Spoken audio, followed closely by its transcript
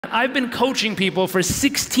I've been coaching people for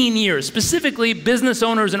 16 years, specifically business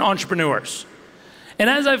owners and entrepreneurs. And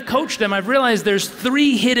as I've coached them, I've realized there's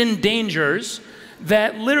 3 hidden dangers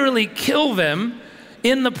that literally kill them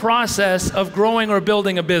in the process of growing or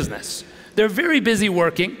building a business. They're very busy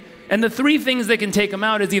working, and the 3 things that can take them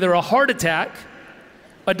out is either a heart attack,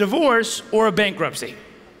 a divorce, or a bankruptcy.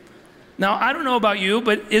 Now, I don't know about you,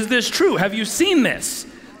 but is this true? Have you seen this?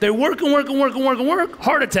 They work and work and work and work and work,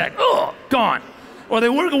 heart attack, oh, gone. Or they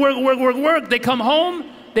work and work and work and work and work, they come home,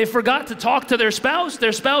 they forgot to talk to their spouse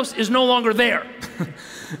is no longer there.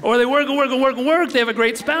 Or they work and work and work and work, they have a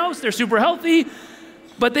great spouse, they're super healthy,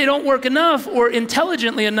 but they don't work enough or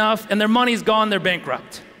intelligently enough, and their money's gone, they're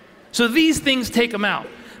bankrupt. So these things take them out.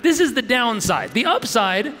 This is the downside. The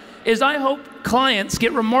upside is I hope clients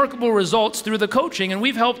get remarkable results through the coaching, and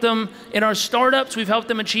we've helped them in our startups. We've helped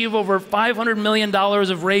them achieve over $500 million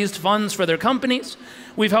of raised funds for their companies.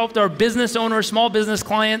 We've helped our business owners, small business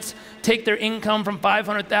clients, take their income from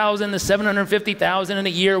 $500,000 to $750,000 in a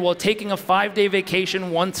year while taking a 5-day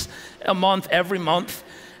vacation once a month, every month.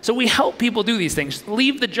 So we help people do these things.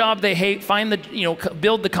 Leave the job they hate,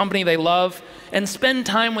 build the company they love, and spend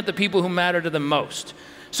time with the people who matter to them most.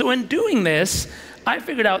 So in doing this, I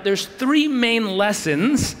figured out there's 3 main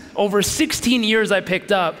lessons over 16 years I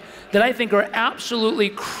picked up that I think are absolutely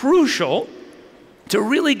crucial to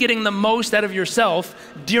really getting the most out of yourself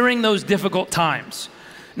during those difficult times.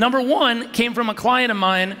 Number 1 came from a client of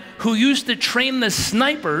mine who used to train the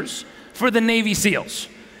snipers for the Navy SEALs.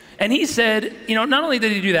 And he said, not only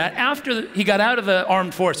did he do that, after he got out of the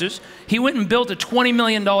armed forces, he went and built a $20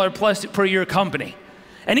 million plus per year company.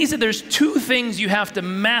 And he said there's 2 things you have to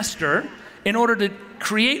master in order to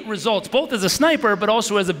create results, both as a sniper, but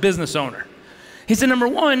also as a business owner. He said, number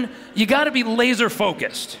 1, you gotta be laser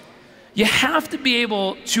focused. You have to be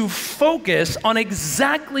able to focus on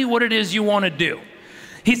exactly what it is you wanna do.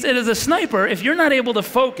 He said, as a sniper, if you're not able to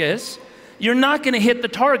focus, you're not gonna hit the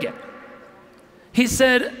target. He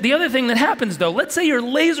said, the other thing that happens though, let's say you're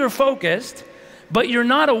laser focused, but you're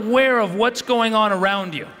not aware of what's going on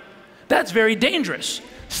around you. That's very dangerous.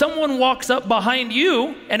 Someone walks up behind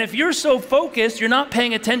you, and if you're so focused, you're not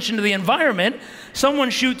paying attention to the environment, someone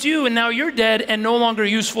shoots you, and now you're dead and no longer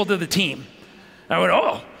useful to the team. I went,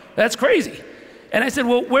 oh, that's crazy. And I said,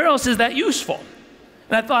 well, where else is that useful?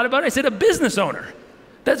 And I thought about it, I said, a business owner.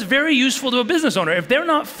 That's very useful to a business owner. If they're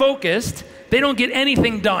not focused, they don't get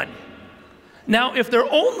anything done. Now, if they're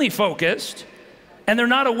only focused, and they're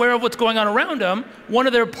not aware of what's going on around them, one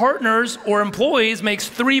of their partners or employees makes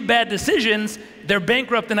 3 bad decisions, they're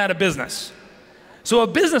bankrupt and out of business. So a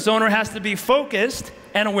business owner has to be focused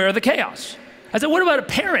and aware of the chaos. I said, what about a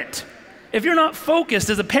parent? If you're not focused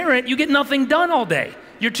as a parent, you get nothing done all day.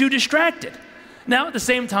 You're too distracted. Now, at the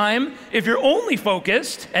same time, if you're only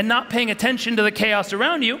focused and not paying attention to the chaos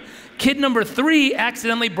around you, kid number 3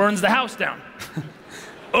 accidentally burns the house down.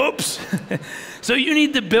 Oops. So you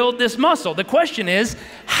need to build this muscle. The question is,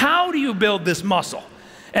 how do you build this muscle?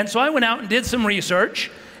 And so I went out and did some research,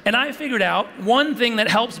 and I figured out one thing that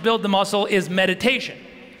helps build the muscle is meditation.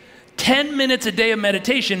 10 minutes a day of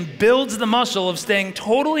meditation builds the muscle of staying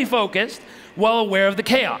totally focused while aware of the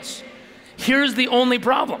chaos. Here's the only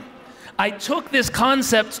problem. I took this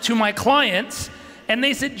concept to my clients, and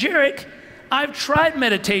they said, Jairek, I've tried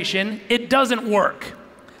meditation, it doesn't work.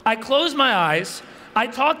 I close my eyes, I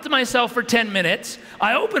talked to myself for 10 minutes,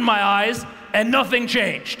 I opened my eyes, and nothing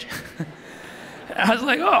changed. I was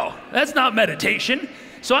like, oh, that's not meditation.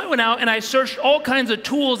 So I went out and I searched all kinds of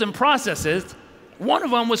tools and processes. One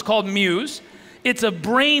of them was called Muse. It's a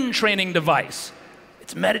brain training device.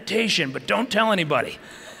 It's meditation, but don't tell anybody.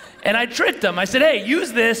 And I tricked them. I said, hey,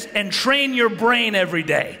 use this and train your brain every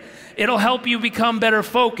day. It'll help you become better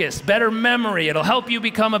focused, better memory. It'll help you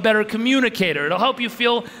become a better communicator. It'll help you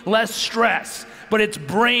feel less stress. But it's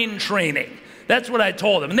brain training. That's what I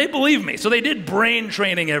told them, and they believed me. So they did brain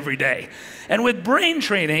training every day. And with brain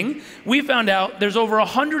training, we found out there's over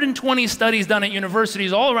 120 studies done at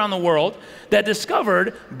universities all around the world that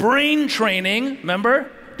discovered brain training,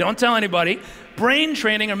 remember, don't tell anybody, brain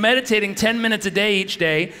training or meditating 10 minutes a day each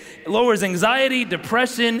day lowers anxiety,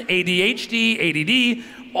 depression, ADHD, ADD,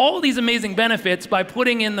 all these amazing benefits by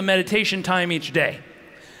putting in the meditation time each day.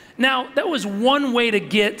 Now, that was one way to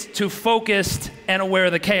get to focused and aware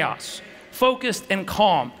of the chaos, focused and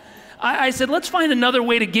calm. I said, let's find another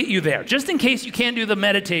way to get you there. Just in case you can't do the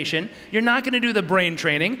meditation, you're not gonna do the brain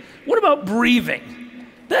training. What about breathing?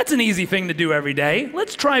 That's an easy thing to do every day.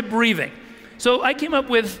 Let's try breathing. So I came up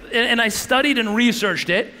with, and I studied and researched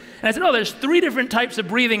it, and I said, oh, there's 3 different types of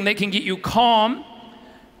breathing that can get you calm,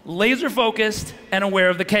 laser focused, and aware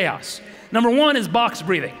of the chaos. Number 1 is box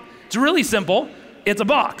breathing. It's really simple. It's a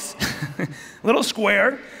box, little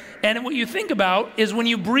square. And what you think about is when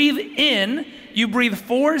you breathe in, you breathe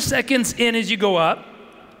 4 seconds in as you go up.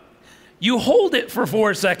 You hold it for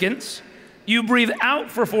 4 seconds. You breathe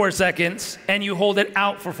out for 4 seconds, and you hold it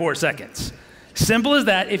out for 4 seconds. Simple as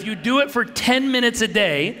that. If you do it for 10 minutes a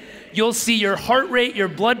day, you'll see your heart rate, your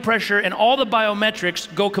blood pressure, and all the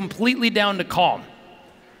biometrics go completely down to calm.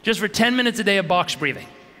 Just for 10 minutes a day of box breathing.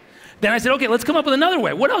 Then I said, okay, let's come up with another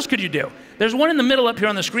way. What else could you do? There's one in the middle up here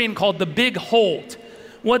on the screen called the big hold.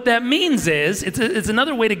 What that means is, it's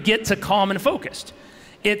another way to get to calm and focused.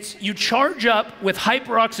 It's you charge up with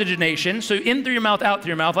hyperoxygenation, so in through your mouth, out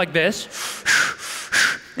through your mouth like this,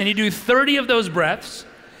 and you do 30 of those breaths.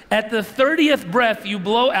 At the 30th breath, you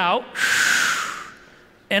blow out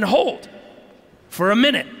and hold for a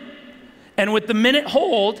minute. And with the minute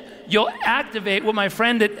hold, you'll activate what my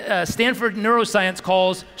friend at Stanford Neuroscience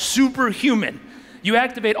calls superhuman. You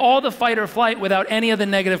activate all the fight or flight without any of the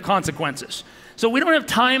negative consequences. So we don't have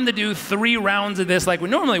time to do 3 rounds of this like we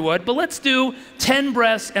normally would, but let's do 10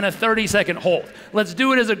 breaths and a 30-second hold. Let's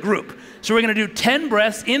do it as a group. So we're gonna do 10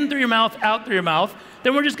 breaths in through your mouth, out through your mouth.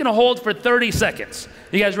 Then we're just gonna hold for 30 seconds.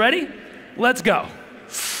 You guys ready? Let's go.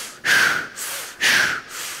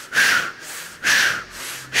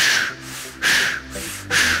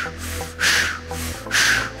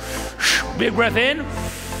 Big breath in,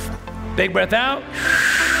 big breath out,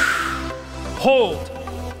 hold.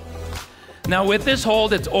 Now with this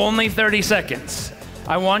hold, it's only 30 seconds.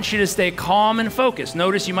 I want you to stay calm and focused.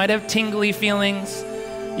 Notice you might have tingly feelings.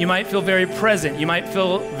 You might feel very present. You might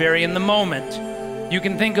feel very in the moment. You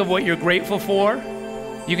can think of what you're grateful for.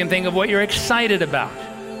 You can think of what you're excited about.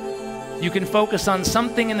 You can focus on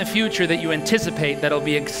something in the future that you anticipate that'll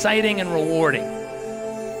be exciting and rewarding.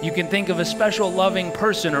 You can think of a special loving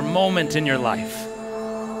person or moment in your life.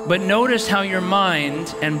 But notice how your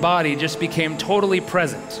mind and body just became totally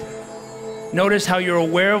present. Notice how you're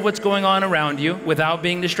aware of what's going on around you without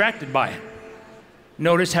being distracted by it.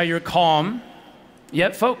 Notice how you're calm,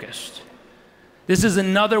 yet focused. This is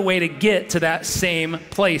another way to get to that same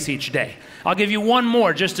place each day. I'll give you one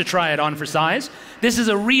more just to try it on for size. This is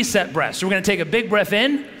a reset breath. So we're gonna take a big breath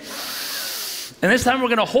in, and this time we're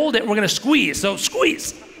gonna hold it and we're gonna squeeze. So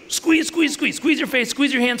squeeze, squeeze, squeeze, squeeze. Squeeze your face,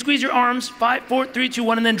 squeeze your hands, squeeze your arms. 5, 4, 3, 2,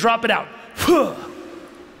 1, and then drop it out.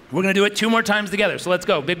 We're gonna do it 2 more times together. So let's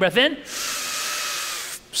go. Big breath in.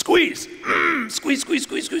 Squeeze. Squeeze, squeeze,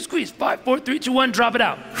 squeeze, squeeze, squeeze. 5, 4, 3, 2, 1, drop it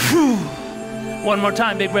out. One more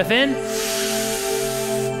time. Big breath in.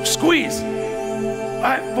 Squeeze.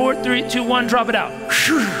 5, 4, 3, 2, 1, drop it out.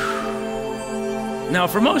 Now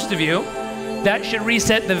for most of you, that should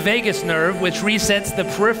reset the vagus nerve, which resets the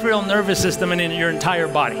peripheral nervous system in your entire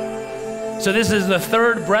body. So this is the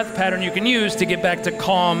 3rd breath pattern you can use to get back to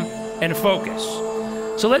calm and focus.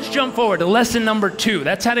 So let's jump forward to lesson number 2.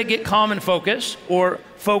 That's how to get calm and focused, or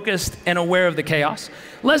focused and aware of the chaos.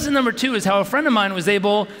 Lesson number 2 is how a friend of mine was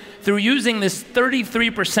able, through using this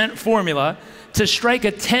 33% formula, to strike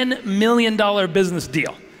a $10 million business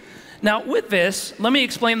deal. Now with this, let me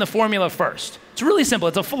explain the formula first. It's really simple.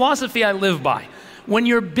 It's a philosophy I live by. When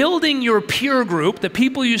you're building your peer group, the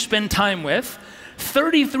people you spend time with,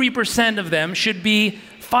 33% of them should be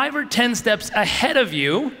 5 or 10 steps ahead of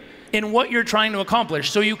you in what you're trying to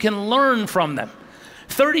accomplish, so you can learn from them.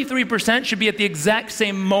 33% should be at the exact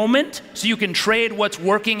same moment, so you can trade what's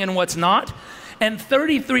working and what's not. And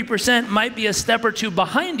 33% might be a step or 2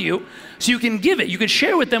 behind you, so you can give it. You could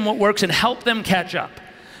share with them what works and help them catch up.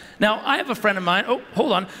 Now, I have a friend of mine,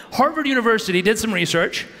 Harvard University did some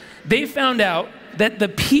research. They found out that the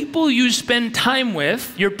people you spend time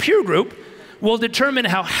with, your peer group, will determine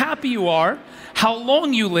how happy you are, how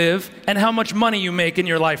long you live, and how much money you make in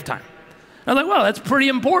your lifetime. I'm like, wow, that's pretty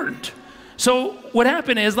important. So what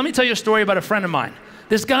happened is, let me tell you a story about a friend of mine.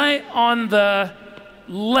 This guy on the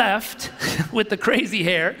left with the crazy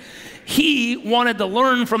hair, he wanted to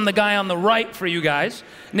learn from the guy on the right, for you guys,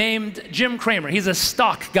 named Jim Cramer. He's a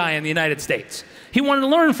stock guy in the United States. He wanted to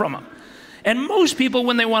learn from him. And most people,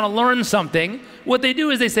 when they want to learn something, what they do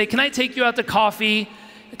is they say, can I take you out to coffee?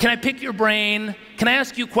 Can I pick your brain? Can I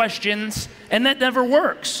ask you questions? And that never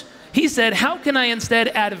works. He said, how can I instead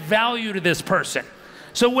add value to this person?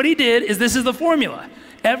 So what he did is, this is the formula.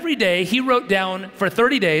 Every day he wrote down for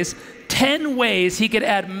 30 days, 10 ways he could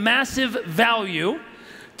add massive value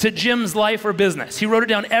to Jim's life or business. He wrote it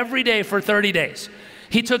down every day for 30 days.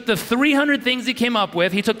 He took the 300 things he came up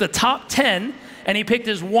with, he took the top 10, and he picked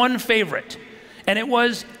his one favorite. And it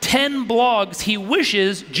was 10 blogs he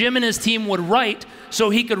wishes Jim and his team would write so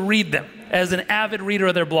he could read them as an avid reader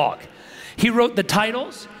of their blog. He wrote the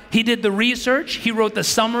titles, He did the research, he wrote the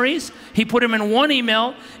summaries, he put them in one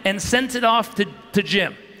email and sent it off to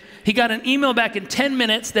Jim. He got an email back in 10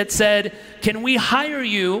 minutes that said, can we hire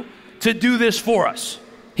you to do this for us?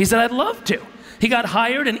 He said, I'd love to. He got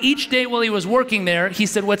hired, and each day while he was working there, he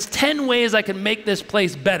said, what's 10 ways I can make this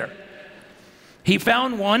place better? He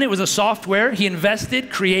found one. It was a software. He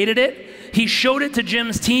invested, created it. He showed it to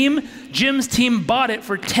Jim's team. Jim's team bought it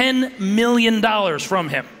for $10 million from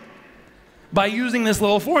him by using this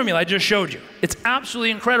little formula I just showed you. It's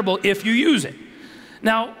absolutely incredible if you use it.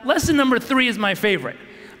 Now, lesson number 3 is my favorite.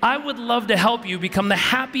 I would love to help you become the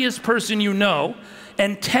happiest person you know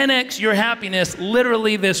and 10x your happiness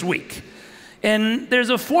literally this week. And there's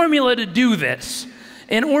a formula to do this.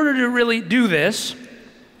 In order to really do this,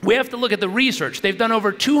 we have to look at the research. They've done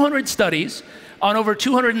over 200 studies on over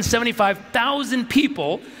 275,000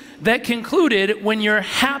 people that concluded when you're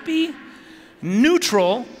happy,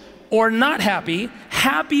 neutral, or not happy,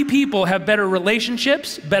 happy people have better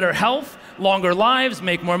relationships, better health, longer lives,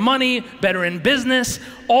 make more money, better in business,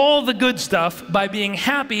 all the good stuff by being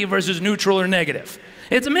happy versus neutral or negative.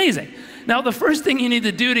 It's amazing. Now, the first thing you need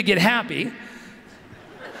to do to get happy,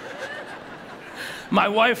 my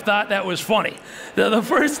wife thought that was funny. The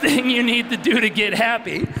first thing you need to do to get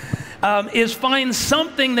happy is find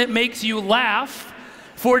something that makes you laugh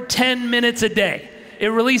for 10 minutes a day. It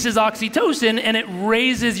releases oxytocin and it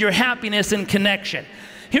raises your happiness and connection.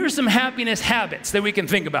 Here are some happiness habits that we can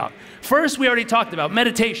think about. First, we already talked about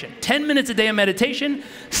meditation. 10 minutes a day of meditation,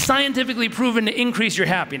 scientifically proven to increase your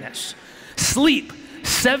happiness. Sleep,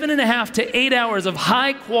 7.5 to 8 hours of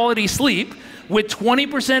high quality sleep with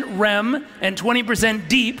 20% REM and 20%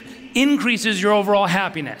 deep increases your overall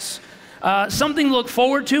happiness. Something to look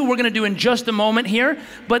forward to, we're gonna do in just a moment here,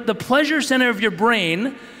 but the pleasure center of your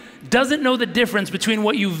brain doesn't know the difference between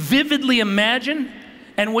what you vividly imagine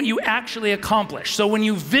and what you actually accomplish. So when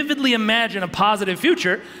you vividly imagine a positive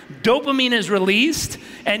future, dopamine is released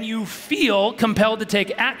and you feel compelled to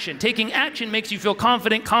take action. Taking action makes you feel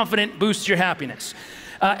confident, confident boosts your happiness.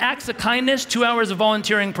 Acts of kindness, 2 hours of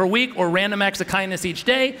volunteering per week or random acts of kindness each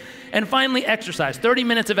day. And finally, exercise, 30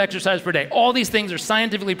 minutes of exercise per day. All these things are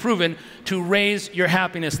scientifically proven to raise your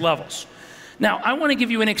happiness levels. Now, I want to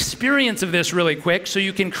give you an experience of this really quick so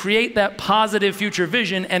you can create that positive future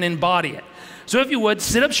vision and embody it. So if you would,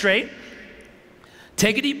 sit up straight,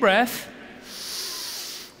 take a deep breath,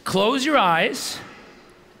 close your eyes,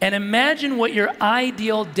 and imagine what your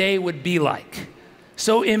ideal day would be like.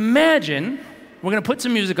 So imagine, we're going to put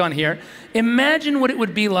some music on here, imagine what it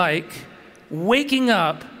would be like waking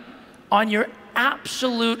up on your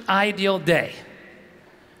absolute ideal day,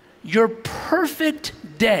 your perfect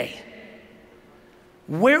day.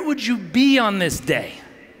 Where would you be on this day?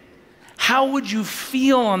 How would you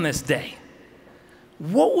feel on this day?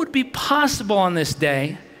 What would be possible on this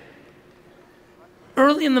day?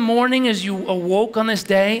 Early in the morning as you awoke on this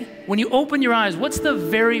day, when you open your eyes, what's the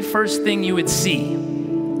very first thing you would see?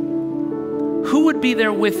 Who would be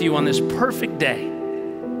there with you on this perfect day?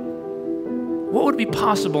 What would be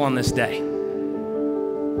possible on this day?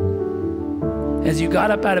 As you got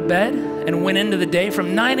up out of bed and went into the day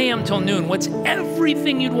from 9 a.m. till noon, what's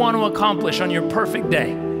everything you'd want to accomplish on your perfect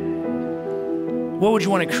day? What would you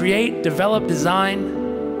want to create, develop,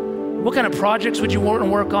 design? What kind of projects would you want to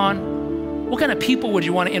work on? What kind of people would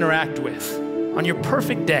you want to interact with on your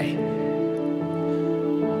perfect day?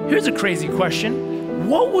 Here's a crazy question.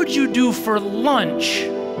 What would you do for lunch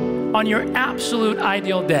on your absolute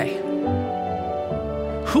ideal day?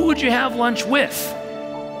 Who would you have lunch with?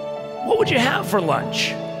 What would you have for lunch?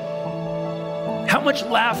 How much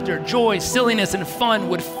laughter, joy, silliness, and fun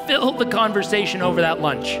would fill the conversation over that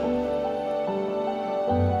lunch?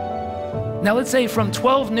 Now let's say from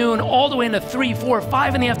 12 noon all the way into 3, 4,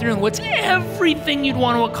 5 in the afternoon, what's everything you'd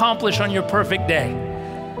want to accomplish on your perfect day?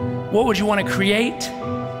 What would you want to create?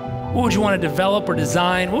 What would you want to develop or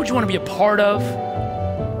design? What would you want to be a part of?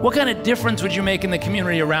 What kind of difference would you make in the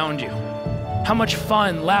community around you? How much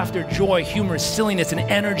fun, laughter, joy, humor, silliness, and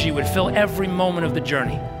energy would fill every moment of the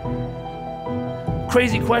journey?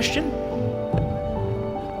 Crazy question.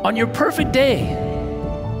 On your perfect day,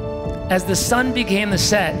 as the sun began to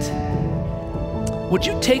set, would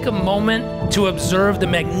you take a moment to observe the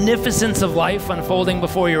magnificence of life unfolding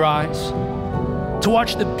before your eyes? To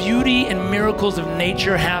watch the beauty and miracles of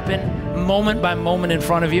nature happen moment by moment in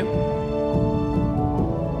front of you?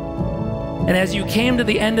 And as you came to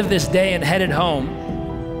the end of this day and headed home,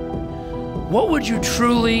 what would you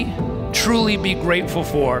truly, truly be grateful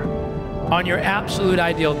for on your absolute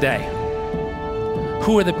ideal day?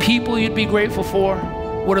 Who are the people you'd be grateful for?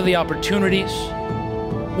 What are the opportunities?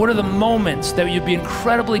 What are the moments that you'd be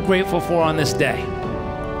incredibly grateful for on this day?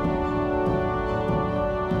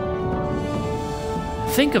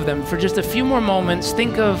 think of them for just a few more moments.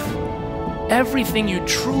 Think of everything you'd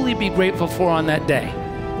truly be grateful for on that day.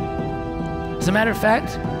 As a matter of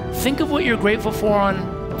fact, think of what you're grateful for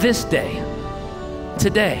on this day,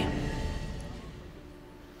 today.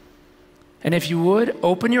 And if you would,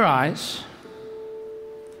 open your eyes.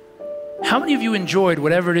 How many of you enjoyed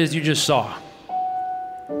whatever it is you just saw?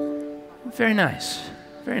 Very nice,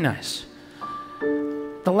 very nice.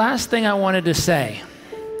 The last thing I wanted to say,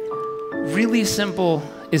 really simple,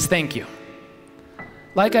 is thank you.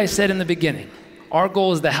 Like I said in the beginning, our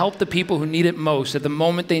goal is to help the people who need it most at the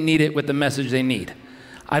moment they need it with the message they need.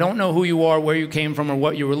 I don't know who you are, where you came from, or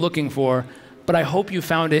what you were looking for, but I hope you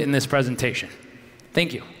found it in this presentation.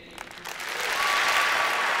 Thank you.